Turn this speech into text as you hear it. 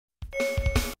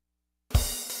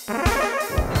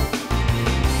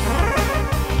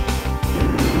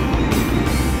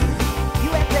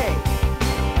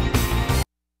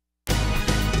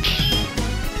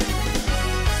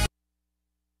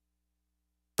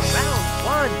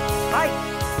one,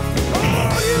 fight!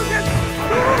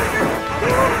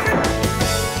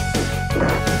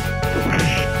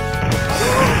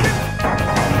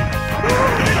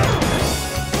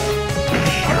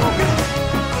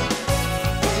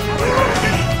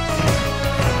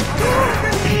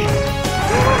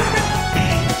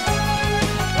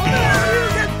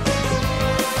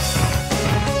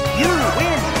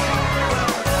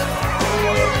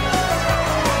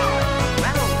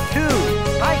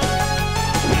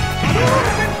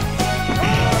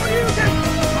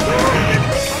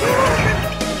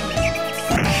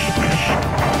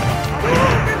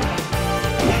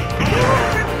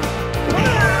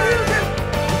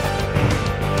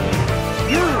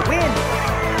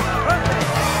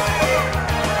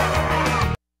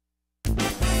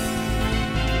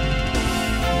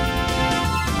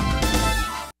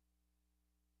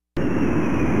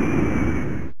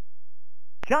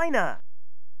 China!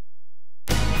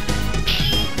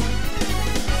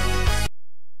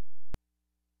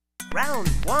 Round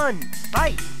one,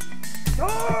 fight!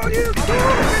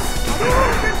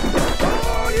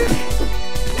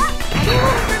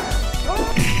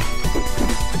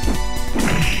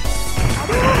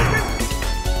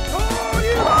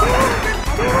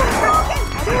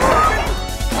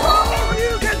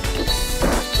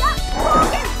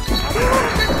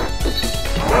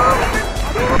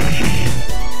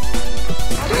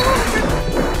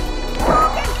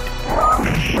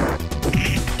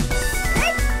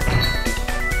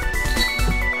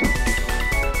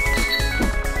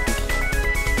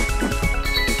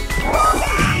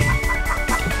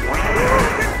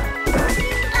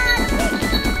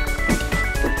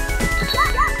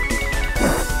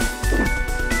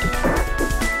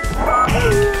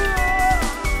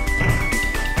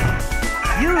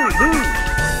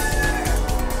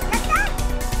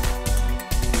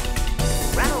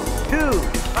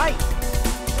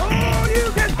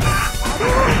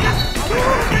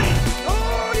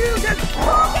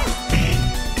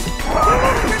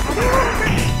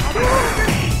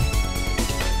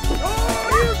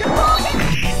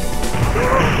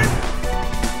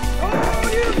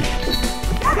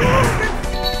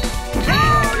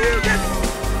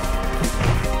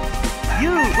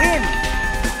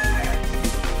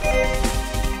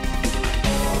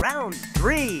 Round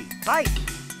three, fight!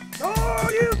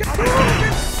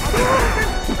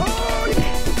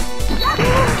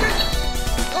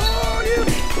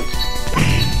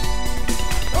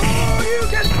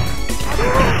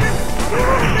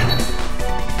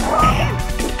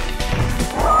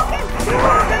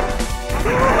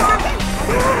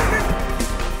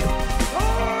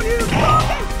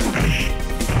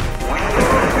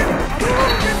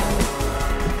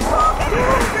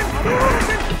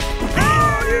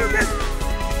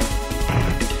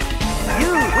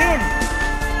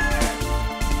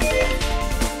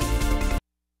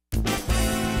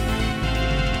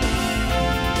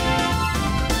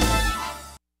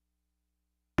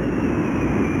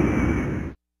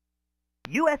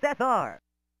 USSR.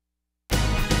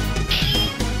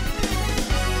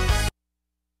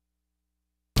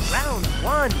 Round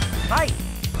one, fight!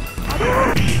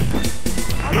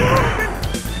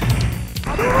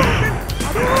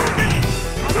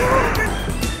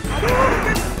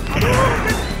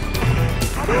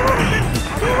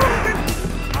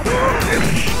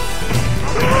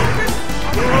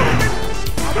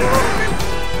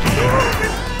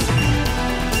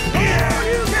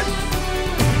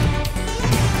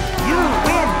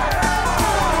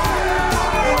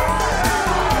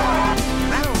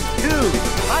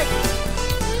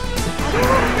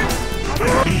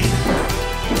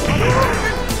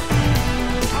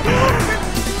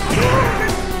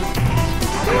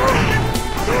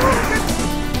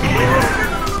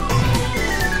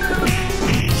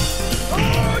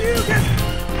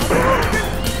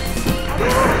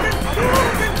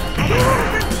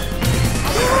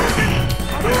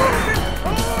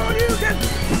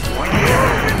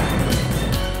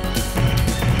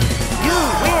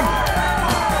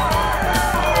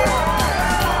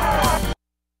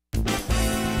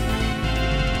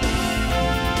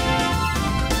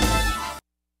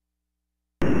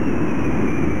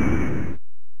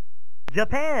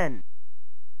 Japan.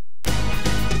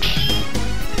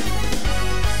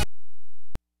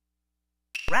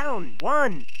 Round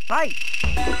one, fight!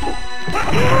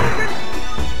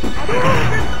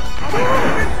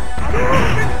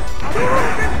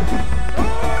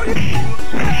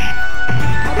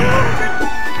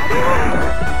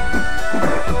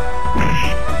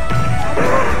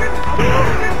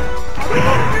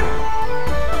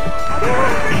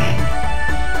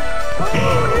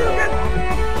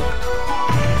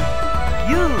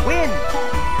 You win!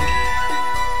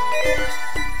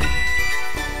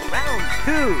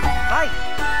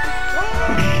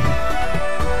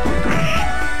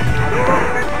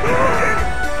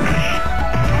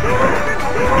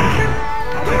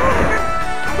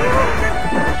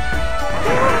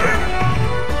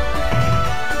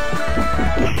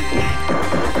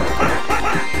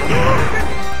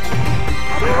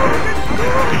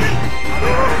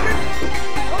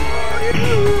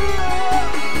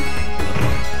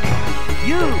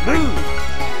 lose.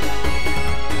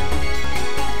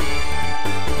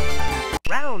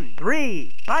 Round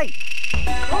 3, fight.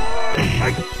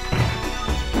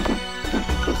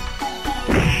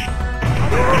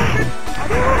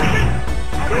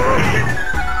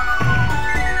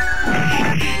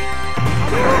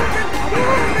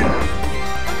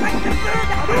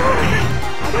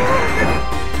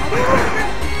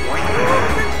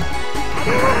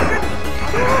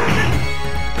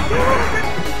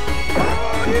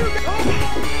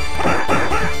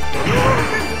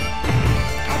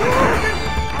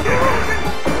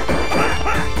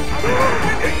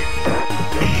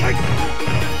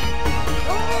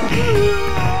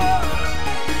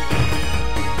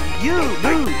 You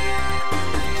lose.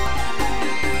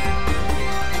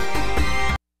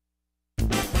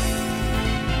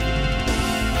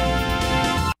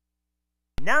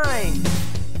 Nine,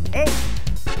 8,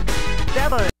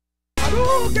 7.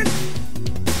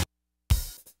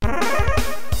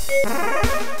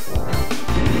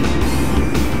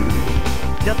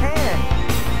 Japan.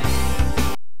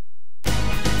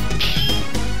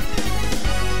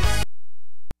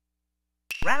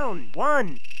 Round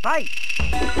 1, fight.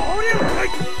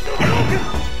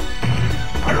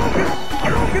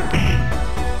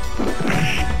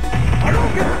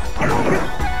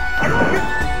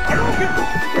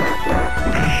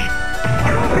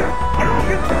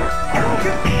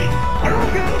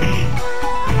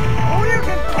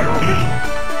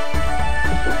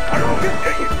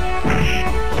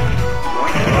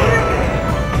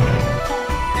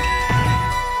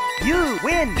 You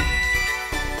win.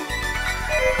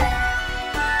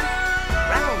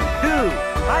 Round 2,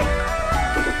 fight.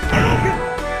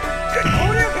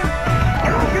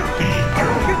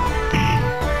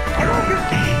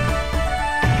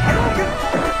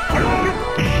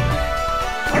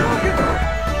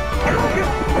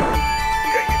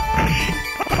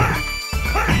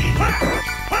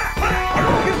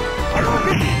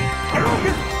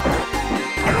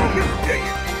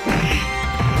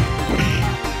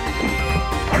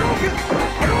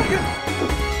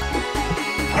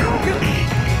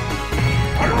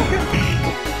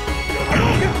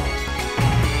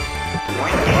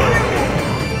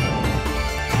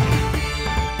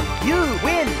 You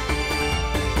win.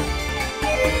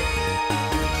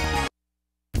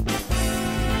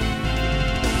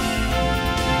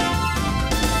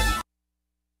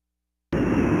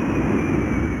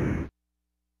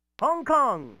 Hong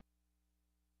Kong.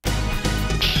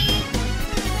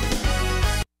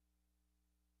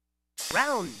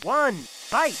 Round 1,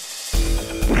 fight.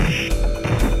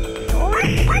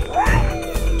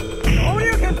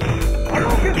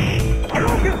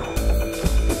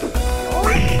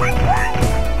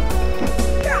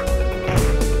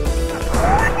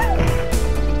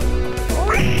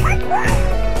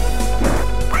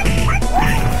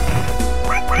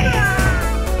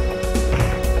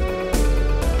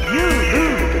 You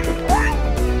lose.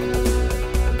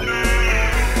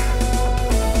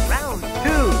 Round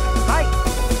 2, fight.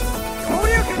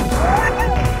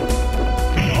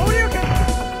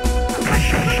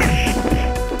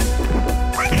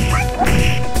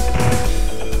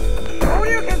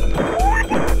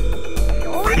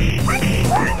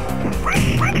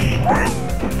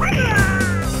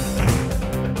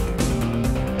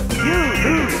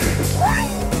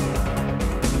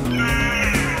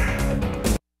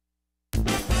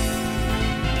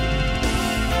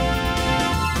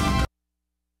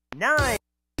 Nine.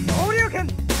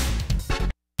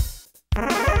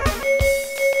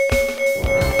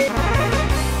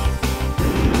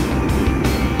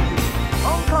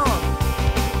 Hong Kong.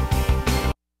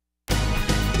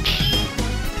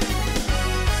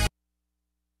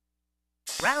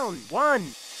 Round 1,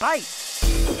 fight.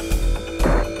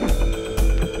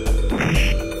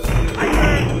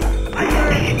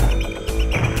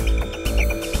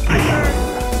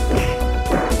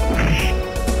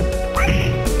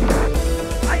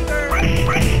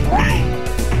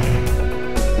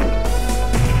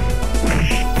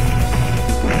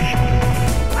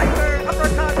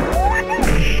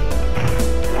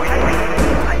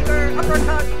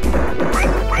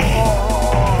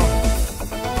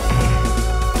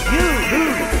 You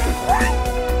lose.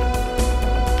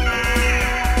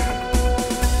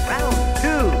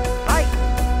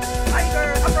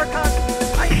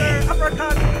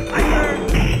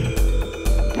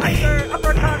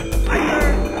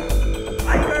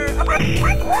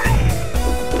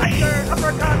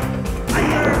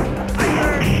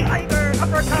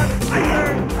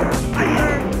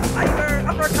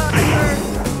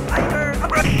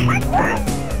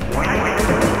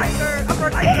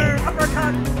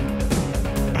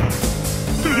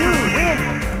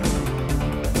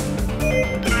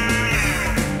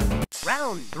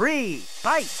 Round 3,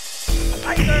 fight!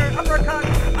 Tiger uppercut!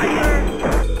 Tiger!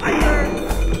 Tiger!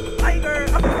 Tiger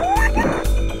uppercut!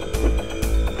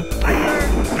 Tiger!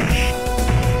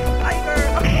 Tiger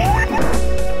uppercut!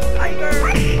 Tiger! Tiger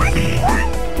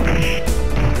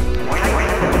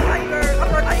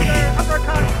uppercut! Tiger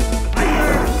uppercut!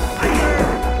 Tiger! Tiger!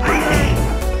 Tiger!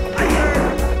 Tiger!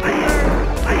 Tiger!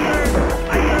 Tiger!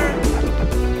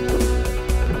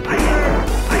 Tiger!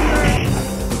 Tiger!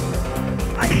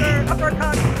 Tiger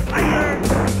uppercut! Tiger!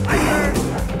 Tiger!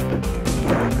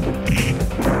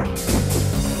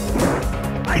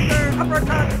 Tiger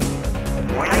uppercut!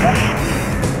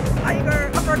 Tiger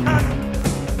uppercut!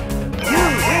 You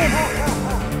win!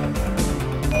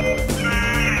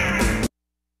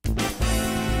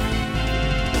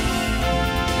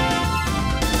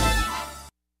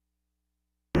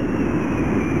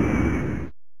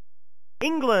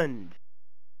 England.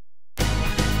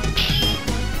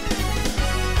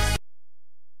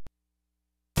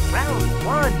 Round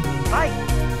 1, fight!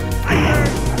 Tiger!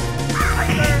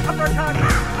 Tiger uppercut!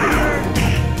 Tiger!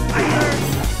 Tiger!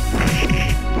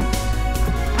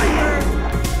 Tiger!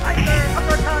 Tiger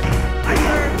uppercut!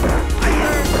 Tiger!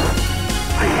 Tiger!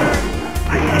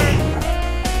 Tiger! Tiger!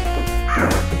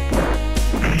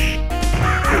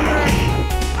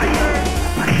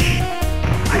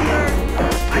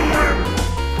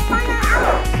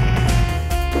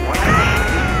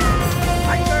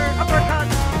 Tiger uppercut!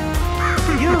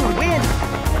 You win!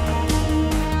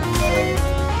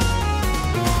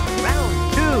 Round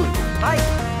 2, fight!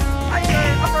 Tiger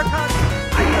uppercut!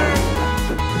 Tiger!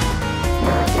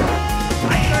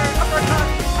 Tiger uppercut!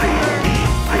 Tiger!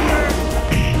 Tiger!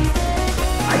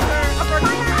 Tiger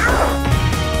uppercut!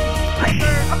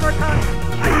 Tiger uppercut!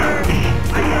 Tiger!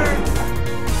 Tiger!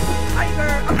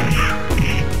 Tiger uppercut! Tiger!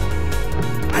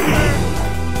 Tiger!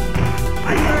 Tiger!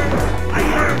 Tiger!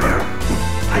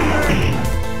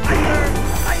 Tiger!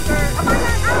 Tiger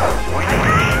uppercut!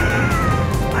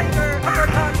 Tiger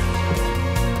uppercut!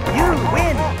 You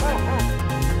win!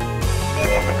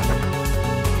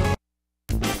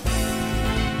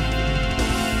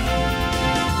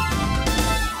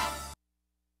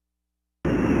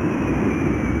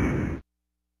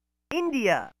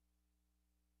 India.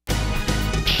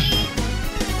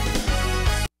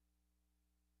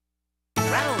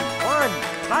 Round 1,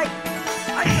 fight!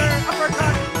 Tiger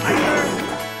uppercut! Tiger!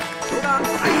 Yoga!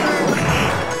 Tiger!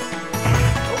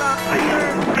 Yoga! Tiger!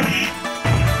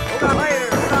 Yoga fire!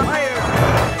 Yoga fire!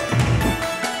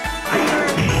 Tiger!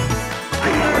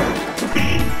 Tiger!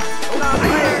 Yoga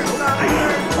fire! Yoga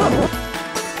fire!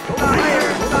 Yoga fire!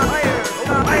 Yoga fire!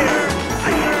 Yoga fire!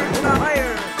 Tiger! Yoga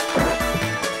fire! Tiger!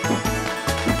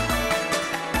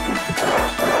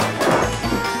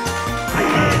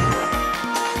 Tiger!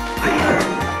 Tiger!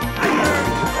 Tiger!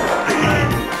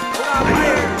 Yoga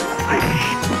fire! Tiger!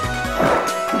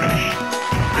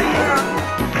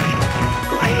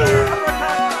 Tiger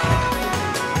uppercut!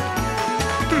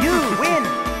 You win!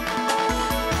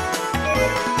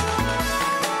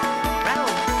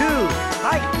 Round 2,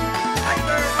 fight!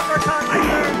 Tiger uppercut!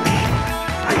 Tiger!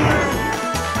 Tiger!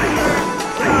 Tiger!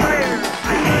 Yoga fire!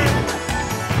 Tiger!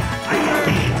 Tiger!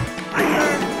 Tiger!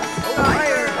 Yoga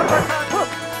fire! Uppercut!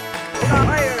 Yoga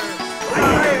fire! Yoga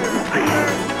fire! Tiger!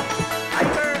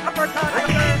 Tiger uppercut!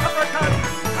 Tiger uppercut!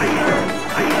 Tiger!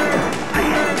 Tiger!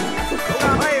 Tiger!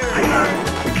 Yoga fire! Tiger!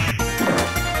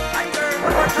 Tiger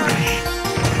uppercut!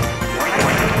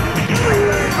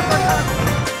 Tiger uppercut!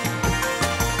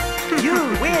 You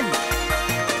win!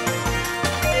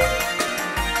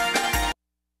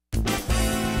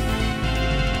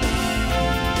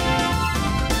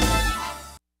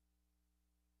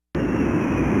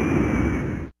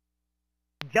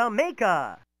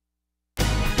 Jamaica.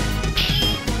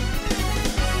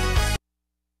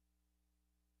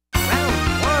 Round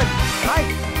 1, fight!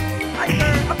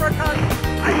 Tiger uppercut!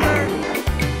 Tiger!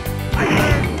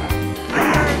 Tiger! Tiger! Tiger!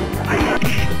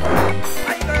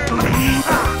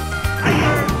 Tiger!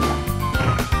 Tiger!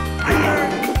 Tiger!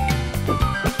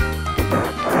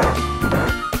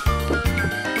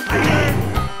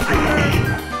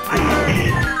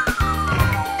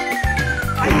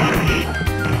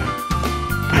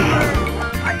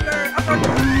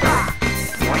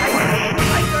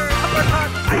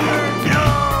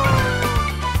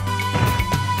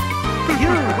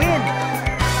 You win!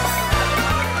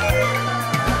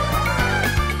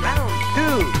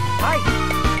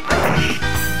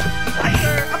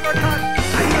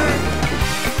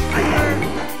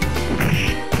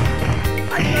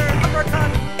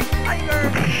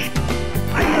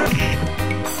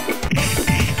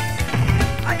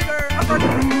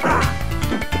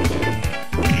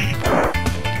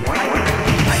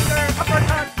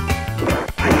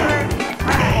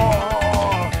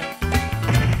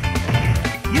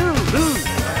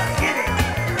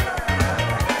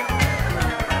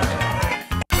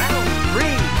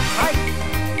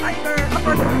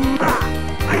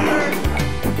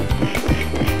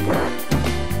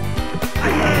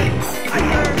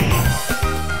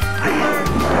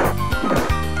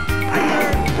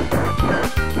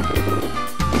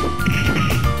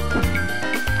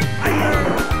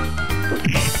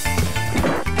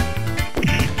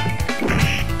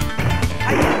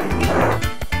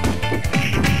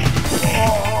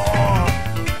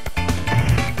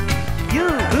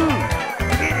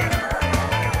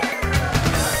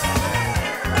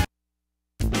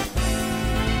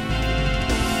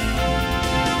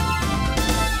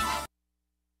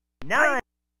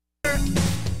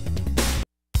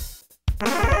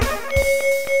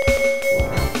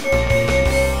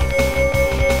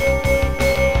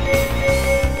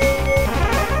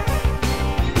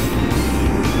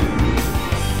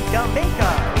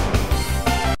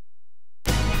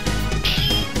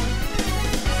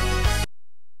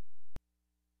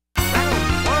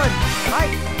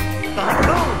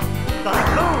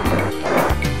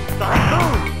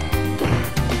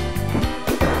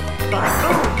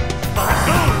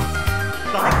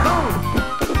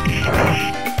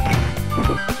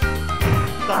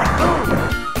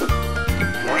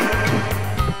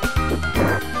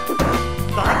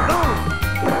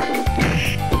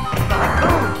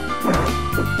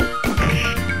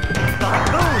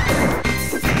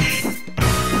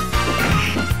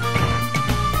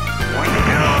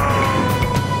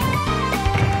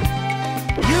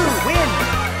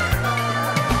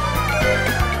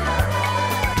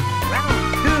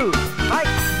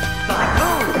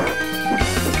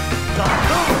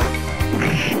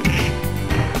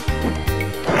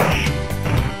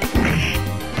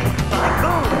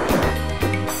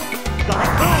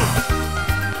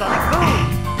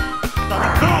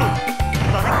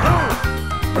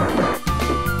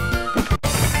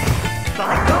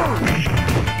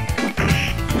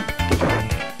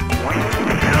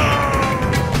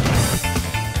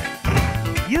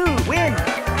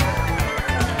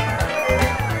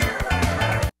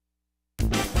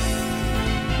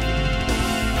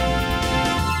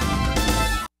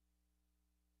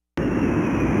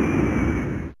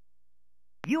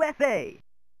 USA.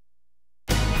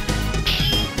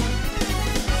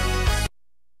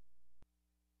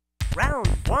 Round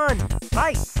 1,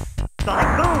 fight!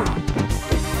 Sonic Boom!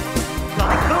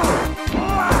 Sonic Boom!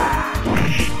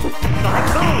 Sonic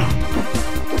Boom! Sonic Boom!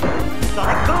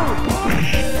 Sonic Boom!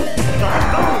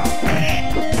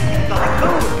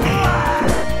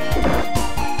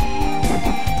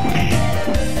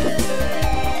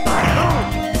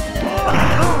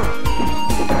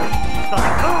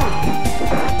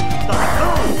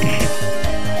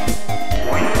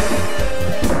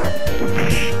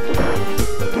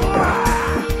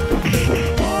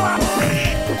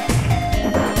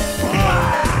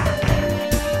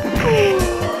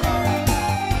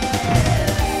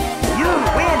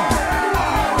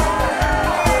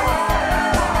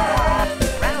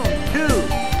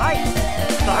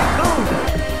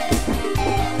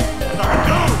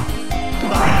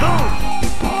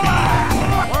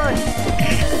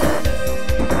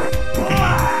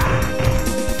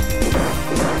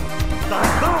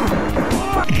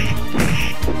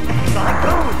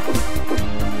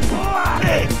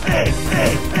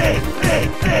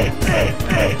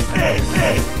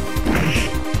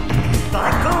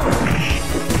 Sonic Boom!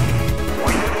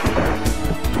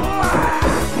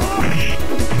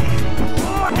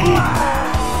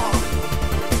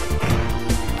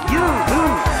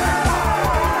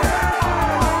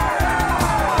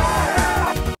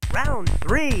 Round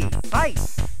 3, fight!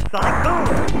 Sonic Boom!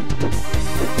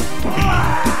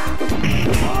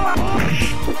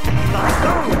 Sonic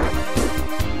Boom! Sonic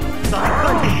Boom! Sonic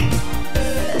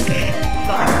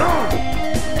Boom!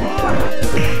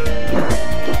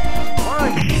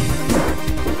 One!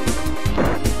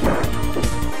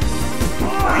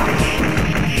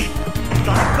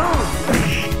 Sonic Boom!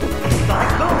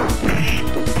 Sonic Boom!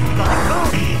 Sonic Boom!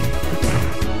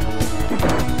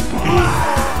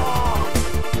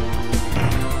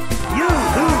 You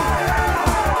lose!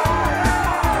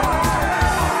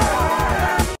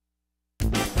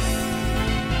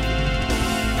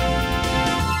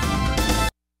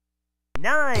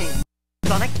 Nine!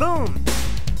 Sonic Boom!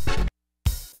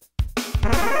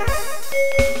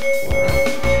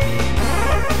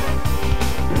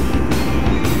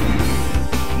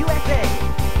 USA!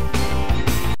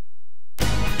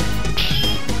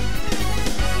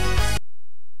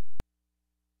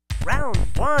 Round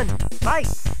 1, fight!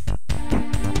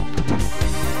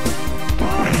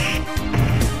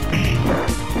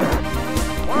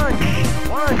 One!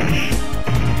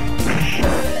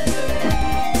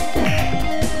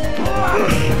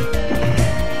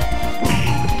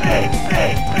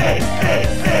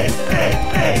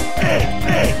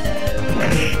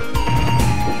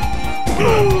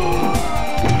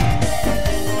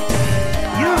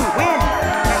 You win!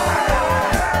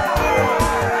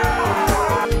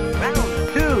 Round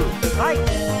 2, fight!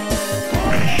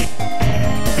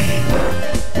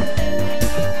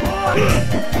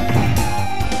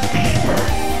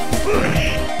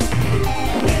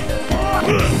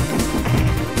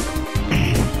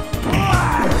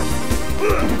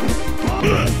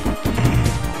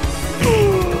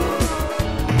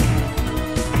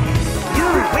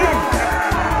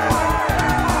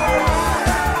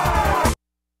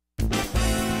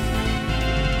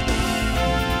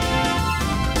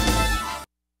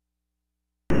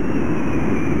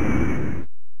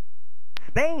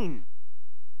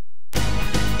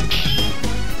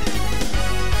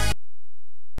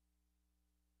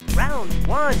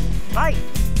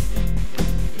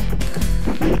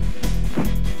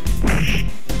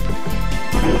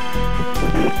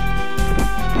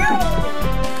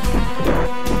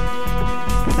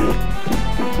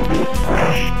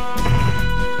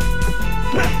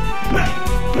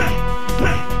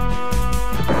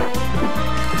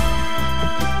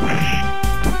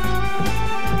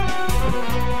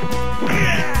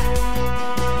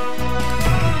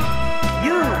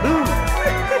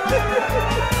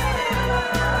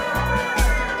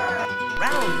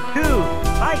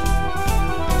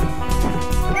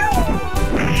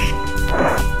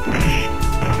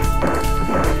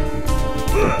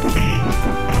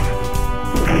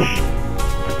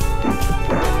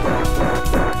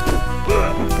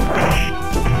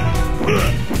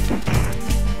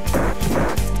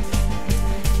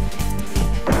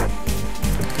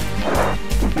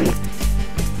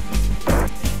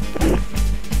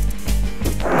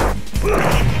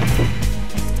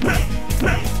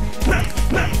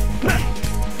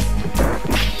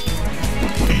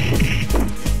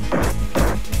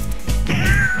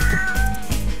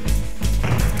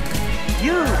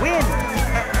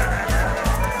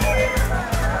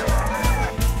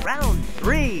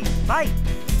 fight!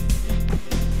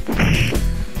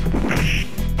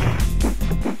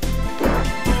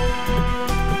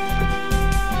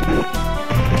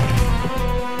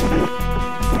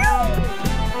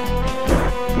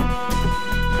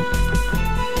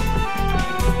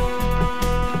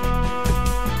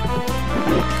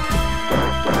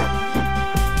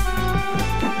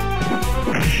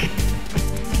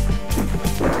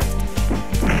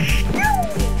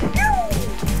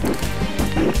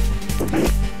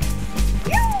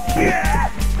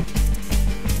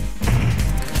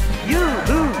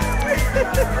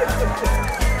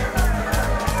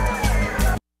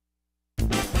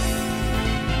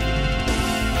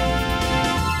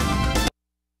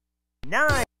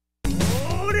 Nine.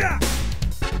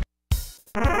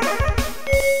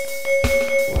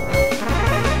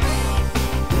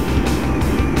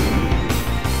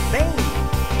 Bang.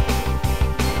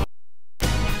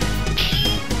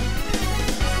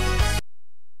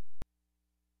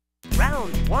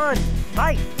 Round one,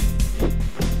 fight.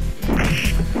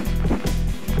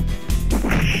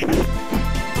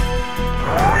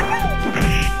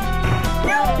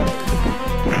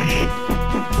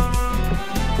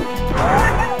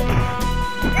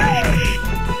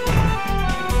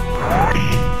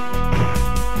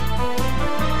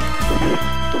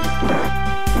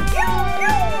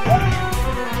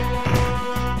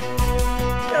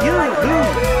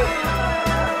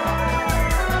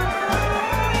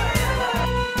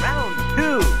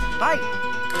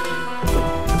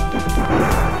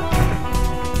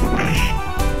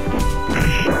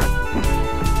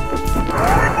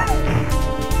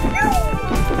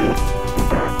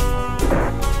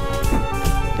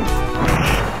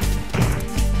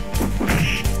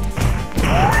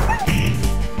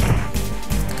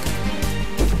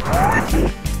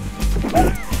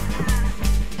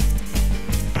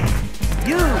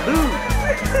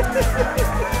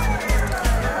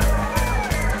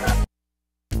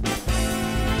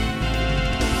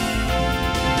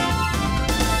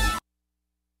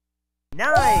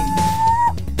 Nine.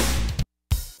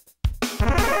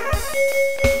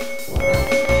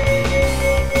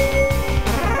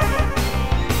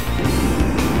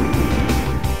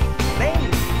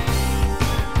 Bang.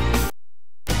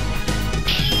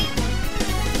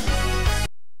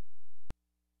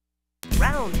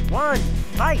 Round one,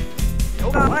 fight.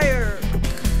 Yoga fire.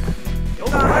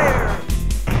 Yoga fire.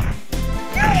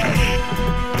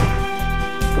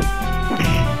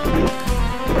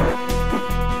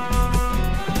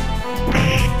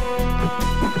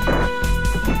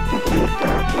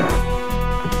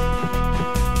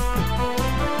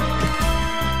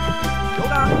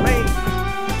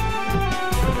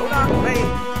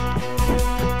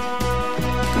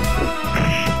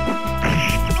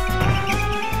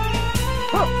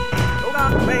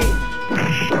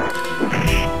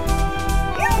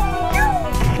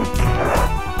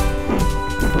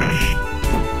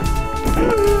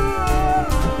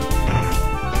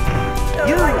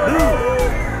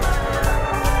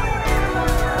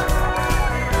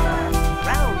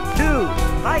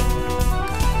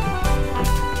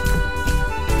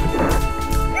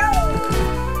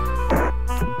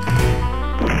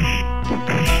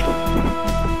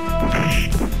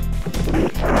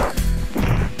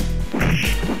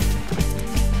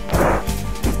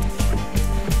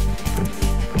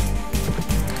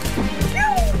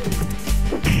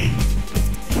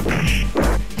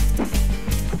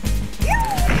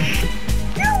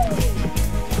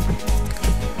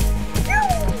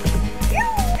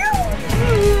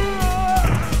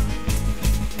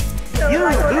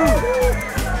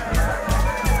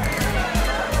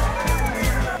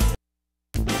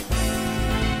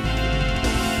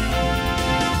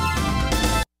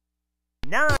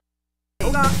 Nine.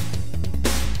 Yoga.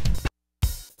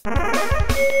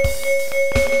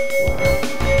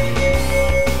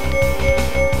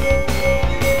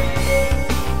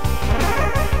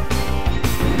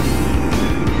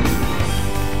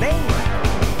 Bang.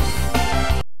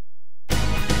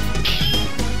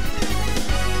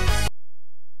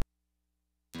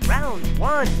 Round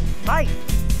one, fight.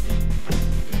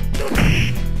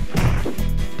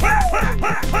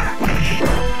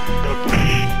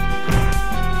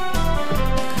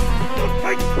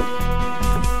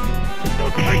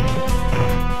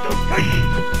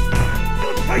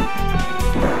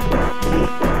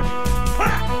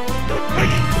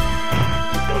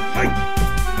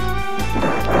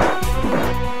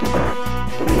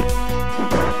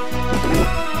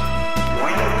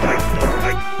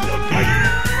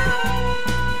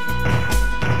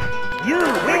 You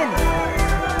win.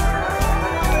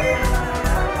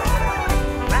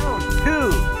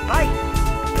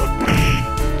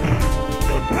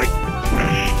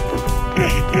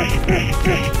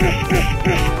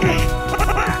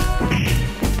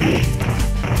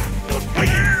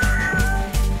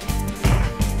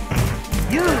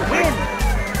 You win!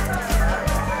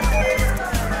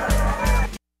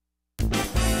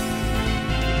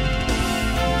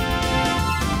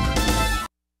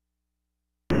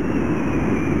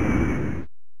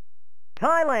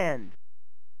 Thailand!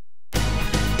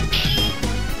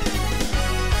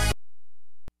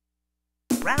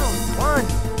 Round 1,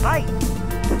 fight!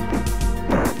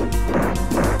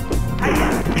 Hiya! Hiya!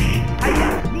 Knee! Hiya!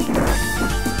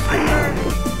 Hiya! Hiya!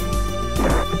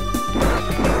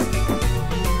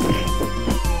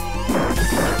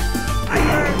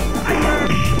 Hiya! Hiya!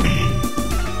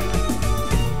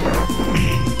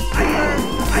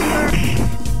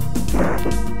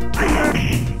 Hiya!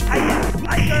 Hiya!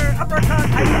 Hiya! Uppercut!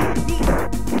 Hiya! Knee!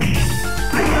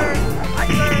 Hiya!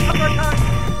 Hiya! Uppercut!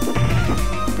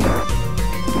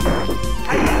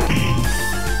 Hiya!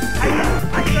 Hiya!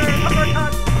 Hiya!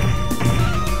 Uppercut!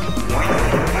 Hiya!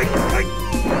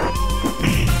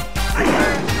 Hiya!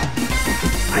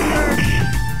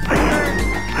 Hiya!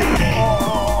 Hiya!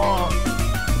 Oh!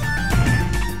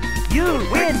 You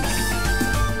win!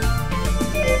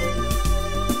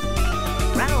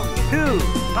 Round 2,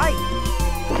 fight!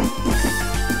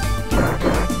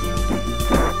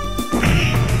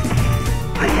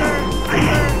 Hiya! Hiya!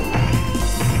 Hiya! Hiya!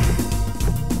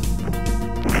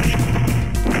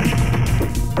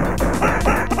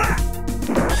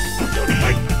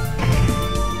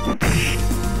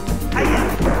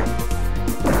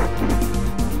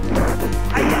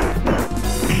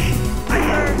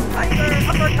 Hiya! Hiya!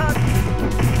 Uppercut!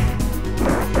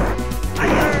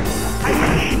 Hiya! Hiya!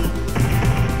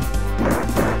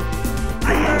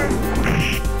 Hiya!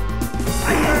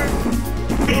 Hiya!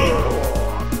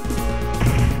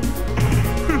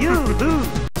 You lose!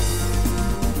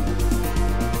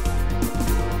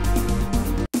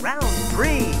 Round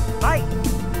 3, fight!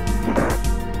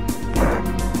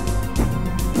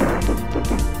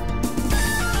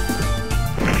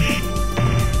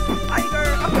 Tiger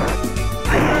uppercut!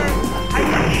 Tiger!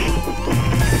 Tiger!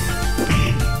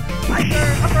 Tiger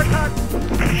uppercut!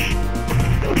 Tiger!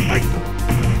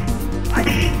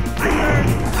 Tiger!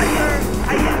 Tiger! Tiger!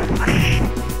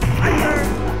 Tiger!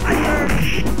 Tiger!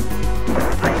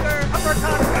 Tiger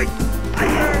uppercut!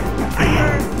 Tiger! Tiger!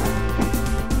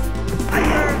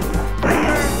 Tiger!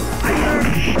 Tiger! Tiger!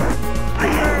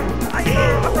 Tiger! Tiger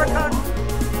uppercut!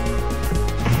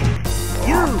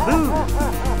 You lose!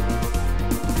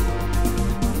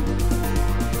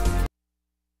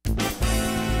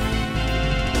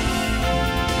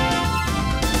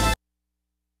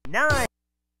 Nine.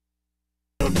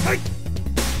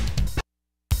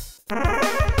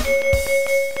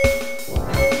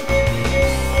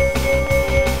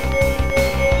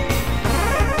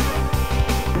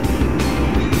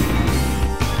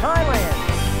 Thailand.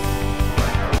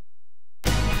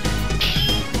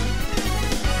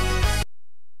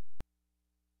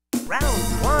 Round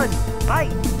 1,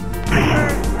 fight. Tiger.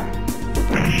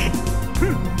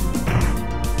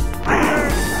 Tiger.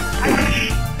 Tiger.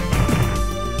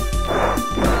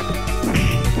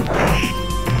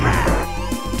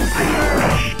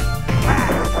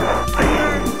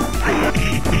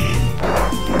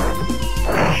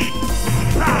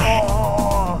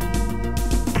 Oh.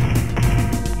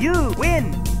 You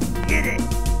win! Get it!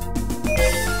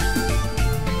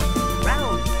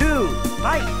 Round 2,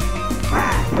 fight!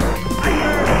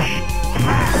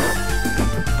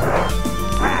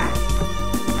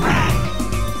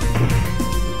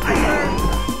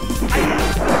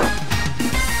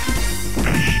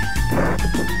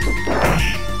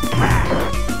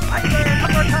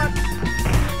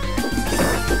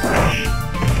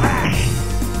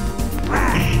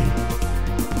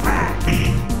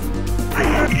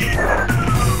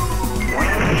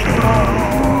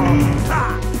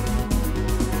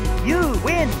 You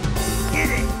win! Get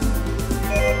it!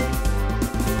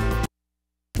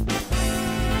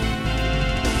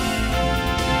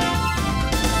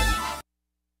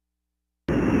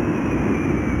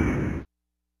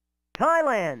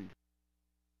 Thailand.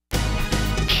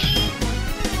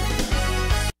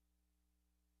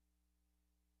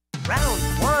 Round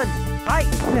 1, fight!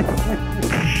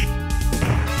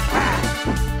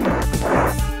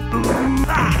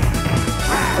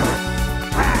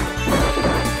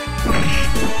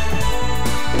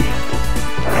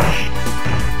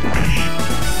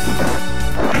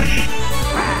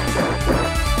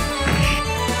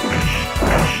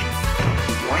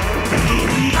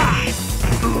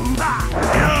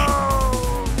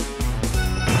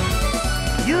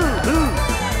 You lose!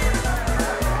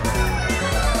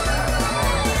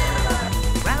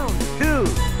 Round 2,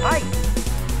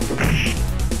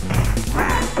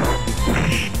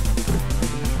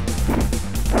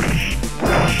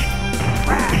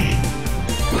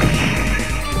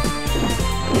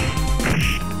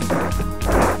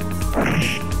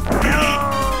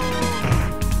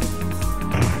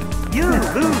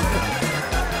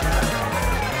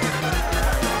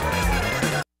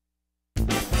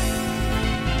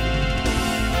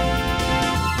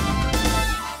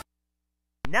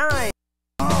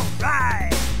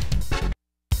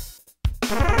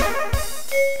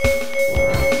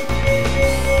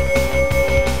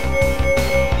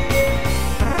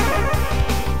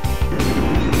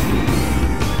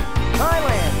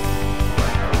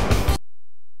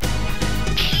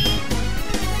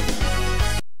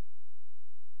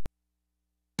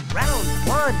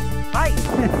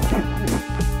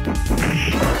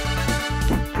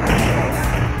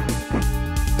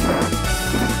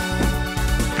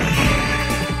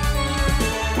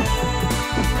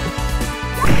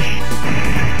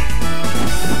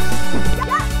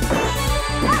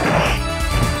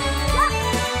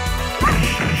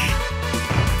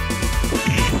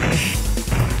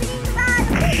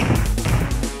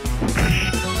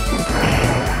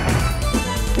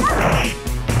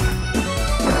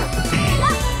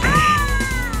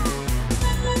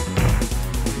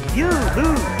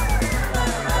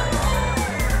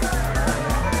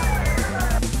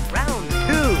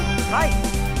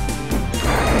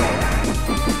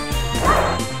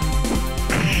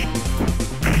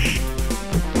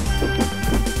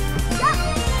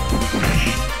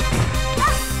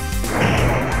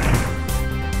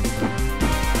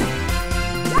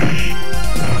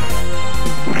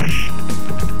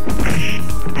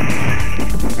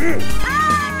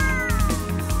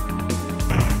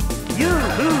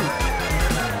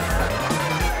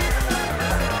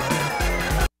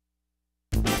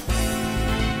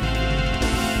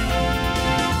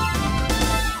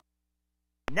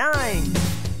 9,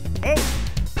 8,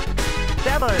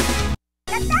 7,